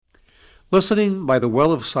Listening by the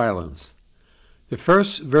Well of Silence. The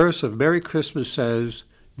first verse of Merry Christmas says,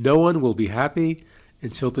 "No one will be happy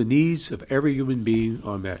until the needs of every human being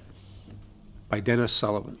are met." By Dennis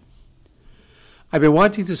Sullivan. I've been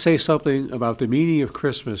wanting to say something about the meaning of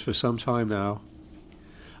Christmas for some time now.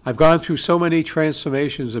 I've gone through so many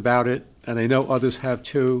transformations about it, and I know others have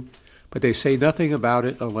too, but they say nothing about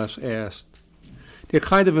it unless asked. They're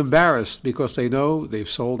kind of embarrassed because they know they've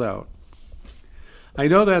sold out. I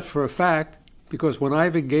know that for a fact because when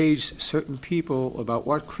I've engaged certain people about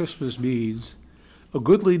what Christmas means, a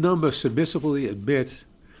goodly number submissively admit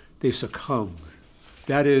they succumbed.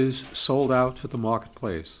 That is, sold out to the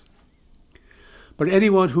marketplace. But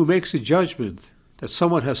anyone who makes a judgment that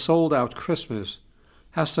someone has sold out Christmas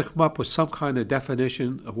has to come up with some kind of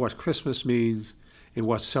definition of what Christmas means and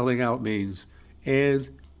what selling out means. And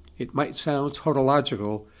it might sound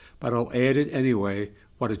tautological, but I'll add it anyway,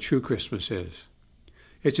 what a true Christmas is.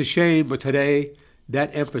 It's a shame, but today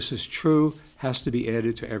that emphasis true has to be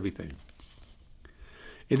added to everything.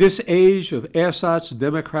 In this age of ersatz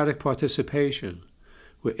democratic participation,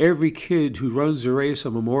 where every kid who runs the race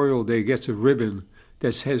on Memorial Day gets a ribbon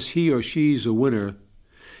that says he or she's a winner,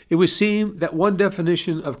 it would seem that one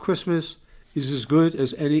definition of Christmas is as good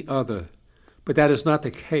as any other, but that is not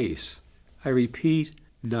the case. I repeat,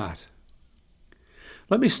 not.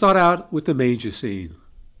 Let me start out with the manger scene.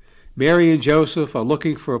 Mary and Joseph are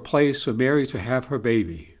looking for a place for Mary to have her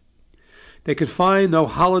baby. They can find no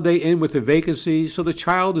Holiday Inn with a vacancy, so the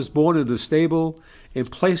child is born in the stable and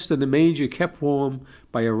placed in the manger kept warm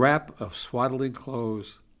by a wrap of swaddling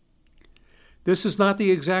clothes. This is not the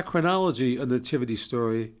exact chronology of the nativity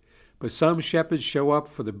story, but some shepherds show up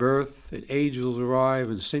for the birth and angels arrive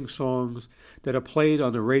and sing songs that are played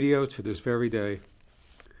on the radio to this very day.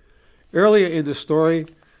 Earlier in the story,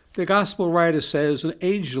 the gospel writer says an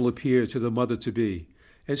angel appeared to the mother-to-be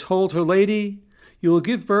and told her, "Lady, you will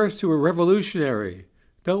give birth to a revolutionary.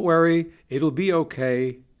 Don't worry, it'll be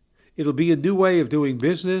okay. It'll be a new way of doing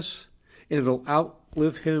business, and it'll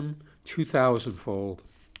outlive him 2,000-fold.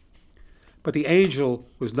 But the angel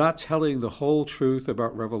was not telling the whole truth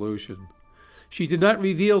about revolution. She did not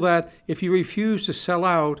reveal that if you refuse to sell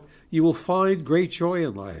out, you will find great joy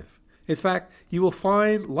in life. In fact, you will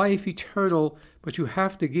find life eternal, but you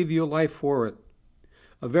have to give your life for it.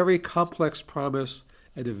 A very complex promise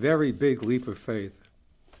and a very big leap of faith.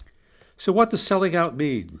 So what does selling out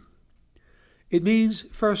mean? It means,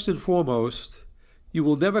 first and foremost, you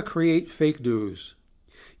will never create fake news.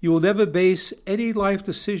 You will never base any life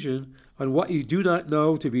decision on what you do not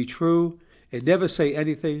know to be true and never say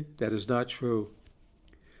anything that is not true.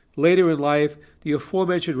 Later in life, the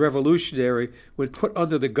aforementioned revolutionary, when put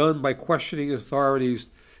under the gun by questioning authorities,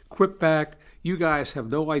 quipped back, "You guys have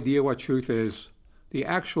no idea what truth is." The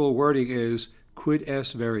actual wording is quid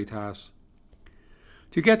est veritas.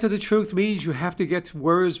 To get to the truth means you have to get to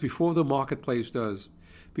words before the marketplace does,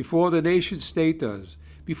 before the nation state does,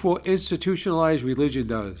 before institutionalized religion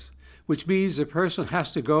does, which means a person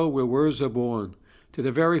has to go where words are born, to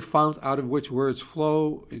the very fount out of which words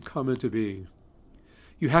flow and come into being.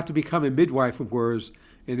 You have to become a midwife of words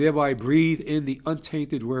and thereby breathe in the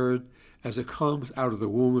untainted word as it comes out of the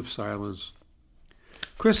womb of silence.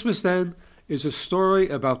 Christmas, then, is a story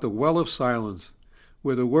about the well of silence,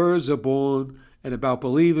 where the words are born, and about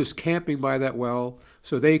believers camping by that well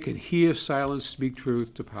so they can hear silence speak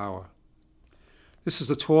truth to power. This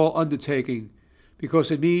is a tall undertaking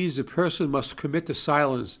because it means a person must commit to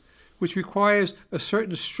silence, which requires a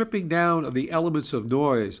certain stripping down of the elements of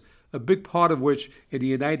noise, a big part of which in the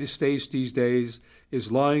United States these days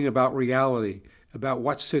is lying about reality, about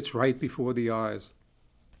what sits right before the eyes.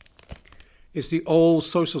 It's the old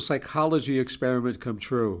social psychology experiment come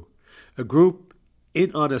true. A group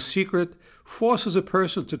in on a secret forces a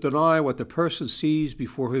person to deny what the person sees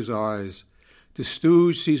before his eyes. The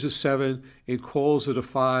stooge sees a 7 and calls it a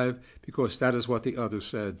 5 because that is what the other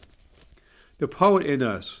said. The poet in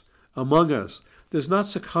us, among us, does not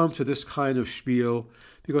succumb to this kind of spiel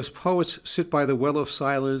because poets sit by the well of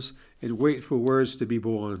silence and wait for words to be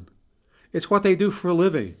born. It's what they do for a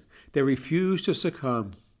living. They refuse to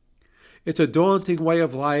succumb. It's a daunting way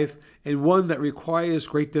of life and one that requires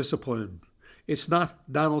great discipline. It's not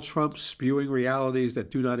Donald Trump spewing realities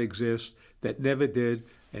that do not exist, that never did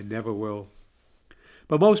and never will.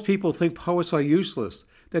 But most people think poets are useless,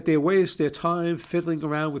 that they waste their time fiddling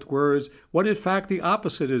around with words, when in fact the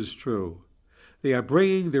opposite is true. They are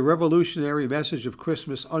bringing the revolutionary message of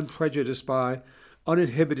Christmas unprejudiced by,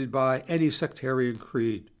 uninhibited by any sectarian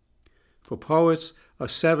creed. For poets, a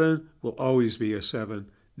 7 will always be a 7,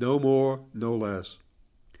 no more, no less.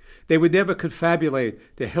 They would never confabulate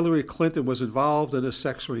that Hillary Clinton was involved in a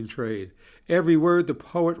sex ring trade. Every word the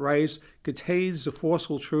poet writes contains the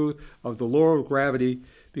forceful truth of the law of gravity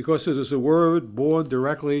because it is a word born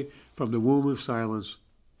directly from the womb of silence.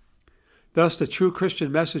 Thus, the true Christian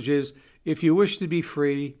message is, if you wish to be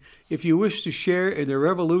free, if you wish to share in the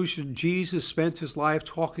revolution Jesus spent his life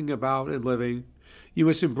talking about and living, you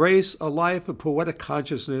must embrace a life of poetic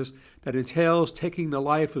consciousness that entails taking the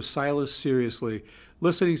life of silence seriously,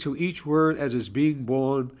 listening to each word as it's being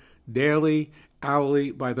born, daily, hourly,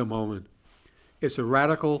 by the moment. It's a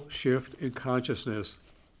radical shift in consciousness.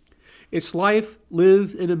 It's life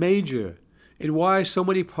lived in a manger, and why so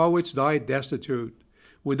many poets died destitute,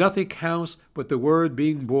 when nothing counts but the word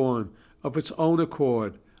being born of its own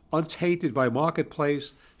accord, untainted by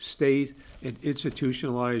marketplace, state, and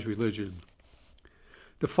institutionalized religion.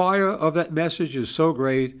 The fire of that message is so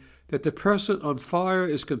great that the person on fire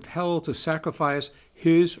is compelled to sacrifice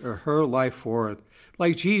his or her life for it,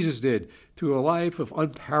 like Jesus did through a life of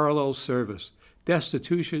unparalleled service.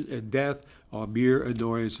 Destitution and death are mere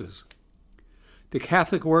annoyances. The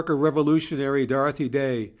Catholic worker revolutionary Dorothy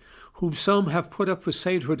Day, whom some have put up for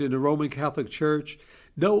sainthood in the Roman Catholic Church,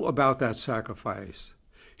 know about that sacrifice.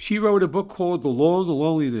 She wrote a book called The Long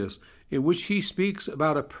Loneliness, in which she speaks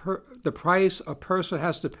about the price a person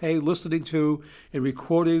has to pay listening to and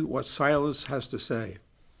recording what silence has to say.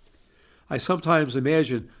 I sometimes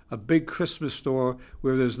imagine a big Christmas store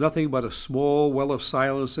where there's nothing but a small well of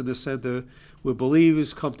silence in the center, where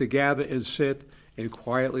believers come to gather and sit and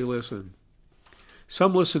quietly listen.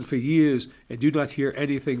 Some listen for years and do not hear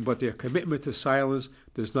anything, but their commitment to silence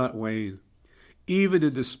does not wane. Even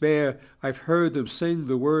in despair, I've heard them sing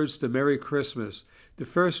the words to Merry Christmas, the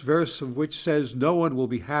first verse of which says no one will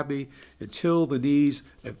be happy until the needs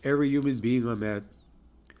of every human being are met.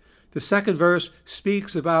 The second verse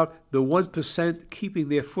speaks about the 1% keeping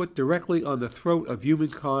their foot directly on the throat of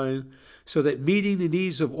humankind, so that meeting the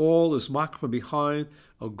needs of all is mocked from behind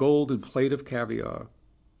a golden plate of caviar.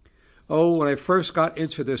 Oh, when I first got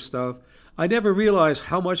into this stuff, I never realized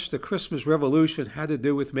how much the Christmas revolution had to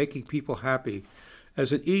do with making people happy,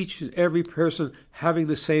 as in each and every person having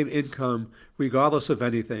the same income, regardless of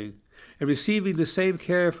anything, and receiving the same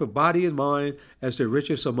care for body and mind as the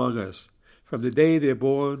richest among us, from the day they're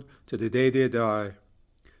born to the day they die.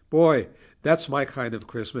 Boy, that's my kind of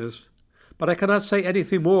Christmas. But I cannot say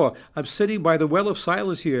anything more. I'm sitting by the well of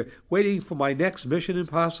silence here, waiting for my next Mission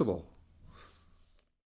Impossible.